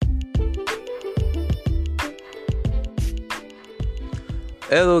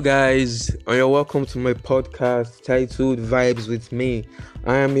Hello, guys, and you're welcome to my podcast titled Vibes with Me.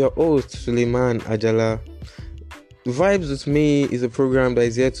 I am your host, Suleiman Ajala. Vibes with Me is a program that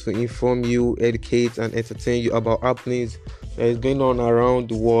is here to inform you, educate, and entertain you about happenings that is going on around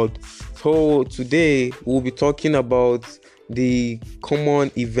the world. So, today we'll be talking about the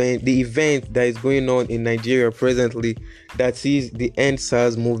common event, the event that is going on in Nigeria presently, that is the End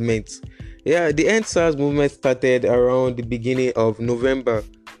SARS movement. Yeah, the End SARS movement started around the beginning of November.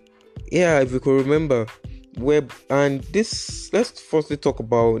 Yeah, if you could remember. And this, let's firstly talk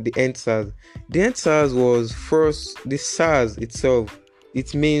about the End SARS. The End SARS was first the SARS itself.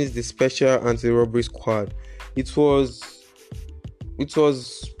 It means the Special Anti-Robbery Squad. It was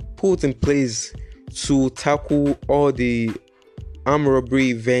put in place to tackle all the armed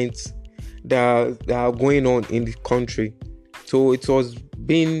robbery events that are going on in the country. So it's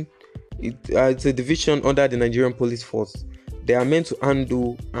a division under the Nigerian Police Force. They are meant to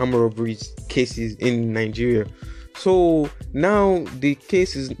handle armed robberies cases in Nigeria. So now the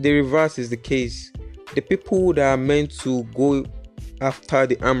reverse is the case. The people that are meant to go after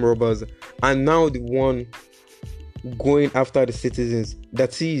the armed robbers are now the one going after the citizens.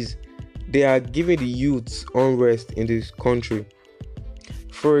 That is, they are giving the youths unrest in this country.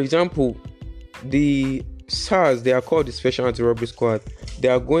 For example, the SARS, they are called the Special Anti-Robbery Squad. They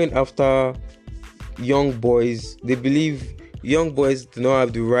are going after young boys. They believe young boys do not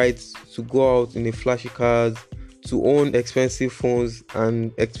have the right to go out in the flashy cars, to own expensive phones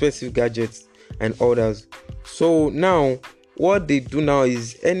and expensive gadgets and others. So now, what they do now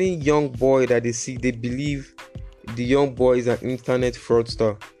is any young boy that they see, they believe the young boy is an internet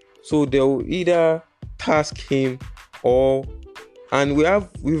fraudster. So they will either task him and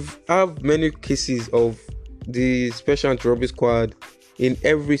we've many cases of the Special Anti-Robbery Squad in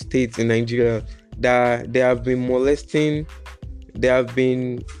every state in Nigeria that they have been molesting. They have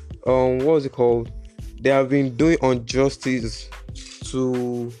been they have been doing injustice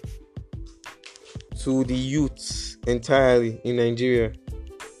to the youths entirely in Nigeria.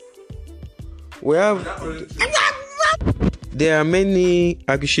 There are many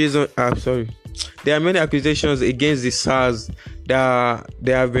accusations. There are many accusations against the SARS that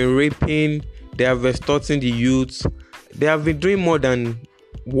they have been raping, they have been extorting the youths. They have been doing more than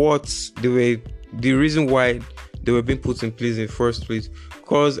what the reason why they were being put in place in the first place.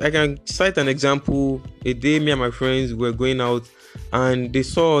 Because I can cite an example. A day, me and my friends were going out and they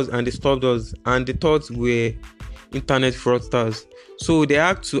saw us and they stopped us and they thought we were internet fraudsters. So they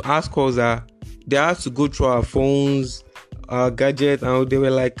had to ask us they had to go through our phones, our gadgets, and they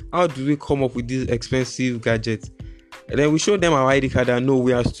were like, how do we come up with these expensive gadgets? And then we showed them our ID card and no,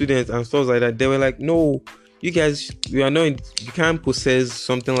 we are students and stuff like that. They were like, no, you guys, we are not, you can't possess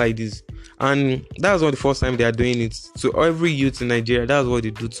something like this. And that's not the first time they are doing it. So every youth in Nigeria, that's what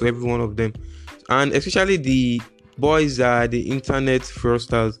they do to every one of them. And especially the boys that are the internet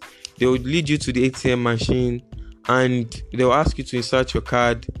fraudsters, they would lead you to the ATM machine and they'll ask you to insert your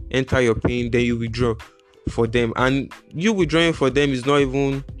card, enter your PIN, then you withdraw for them. And you withdrawing for them is not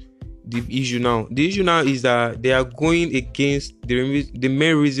even the issue now. The issue now is that they are going against the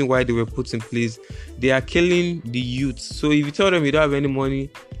main reason why they were put in place. They are killing the youth. So if you tell them you don't have any money,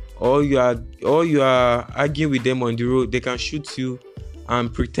 or you are arguing with them on the road, they can shoot you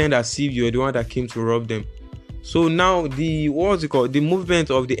and pretend as if you're the one that came to rob them. So now the movement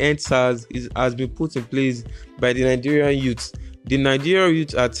of the End SARS has been put in place by the Nigerian youths. The Nigerian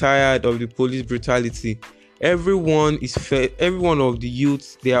youths are tired of the police brutality. Every one of the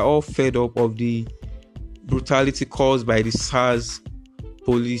youths, they are all fed up of the brutality caused by the SARS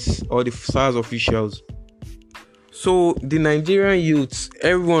police or the SARS officials. So the Nigerian youths,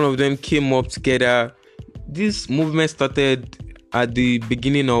 every one of them came up together. This movement started at the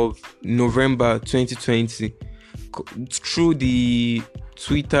beginning of November 2020 through the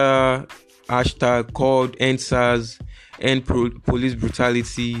Twitter hashtag called End SARS, End Police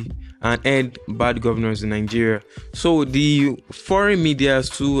Brutality, and End Bad Governance in Nigeria. So the foreign media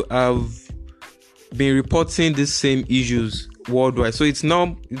too have been reporting the same issues worldwide. So it's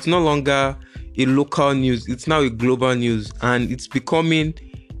no longer a local news, it's now a global news, and it's becoming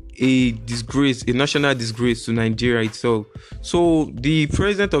a disgrace, a national disgrace to Nigeria itself. So the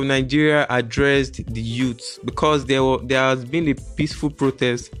president of Nigeria addressed the youths because there has been a peaceful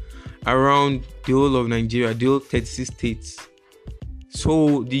protest around the whole of Nigeria, the whole 36 states.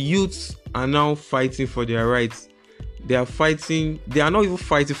 So the youths are now fighting for their rights. They are not even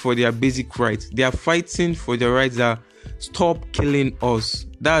fighting for their basic rights. They are fighting for their rights that stop killing us.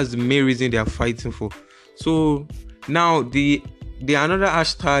 That's the main reason they are fighting for. So now the another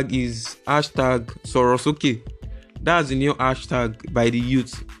hashtag is hashtag Sorosoke. That's the new hashtag by the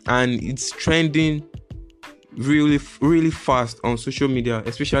youth, and it's trending really fast on social media,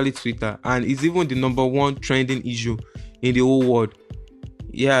 especially Twitter, and it's even the number one trending issue in the whole world.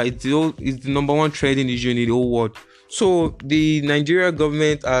 Yeah, it's the number one trending issue in the whole world. So the Nigeria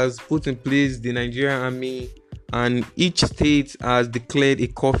government has put in place the Nigerian army, and each state has declared a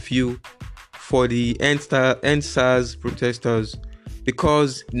curfew for the End SARS protesters,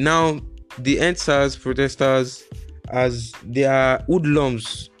 because now the End SARS protesters, as they are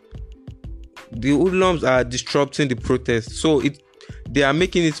hoodlums, the hoodlums are disrupting the protest. So they are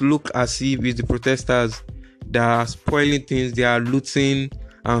making it look as if it's the protesters that are spoiling things, they are looting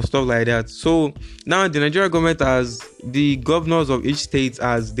and stuff like that. So now the Nigerian government the governors of each state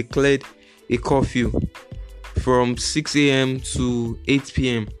has declared a curfew from 6 a.m. to 8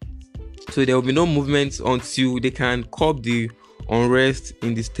 p.m. So there will be no movement until they can curb the unrest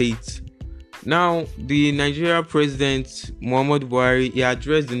in the state. Now, the Nigeria president Muhammadu Buhari, he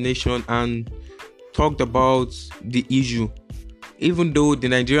addressed the nation and talked about the issue, even though the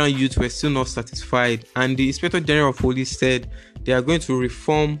Nigerian youth were still not satisfied, and the Inspector General of Police said they are going to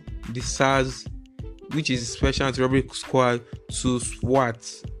reform the SARS, which is Special Anti-Robbery Squad, to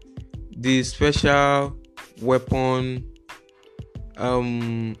SWAT, the Special Weapon.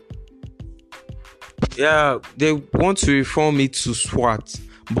 They want to reform it to SWAT,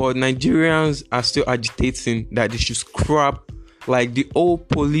 but Nigerians are still agitating that they should scrap, like, the whole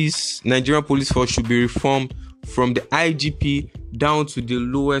Nigerian police force should be reformed from the IGP down to the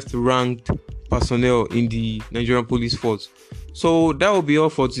lowest ranked personnel in the Nigerian police force. So that will be all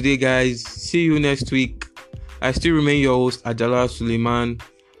for today, guys. See you next week. I still remain your host, Ajala Suleiman.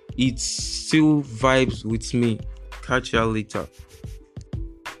 It's still vibes with me. Catch y'all later.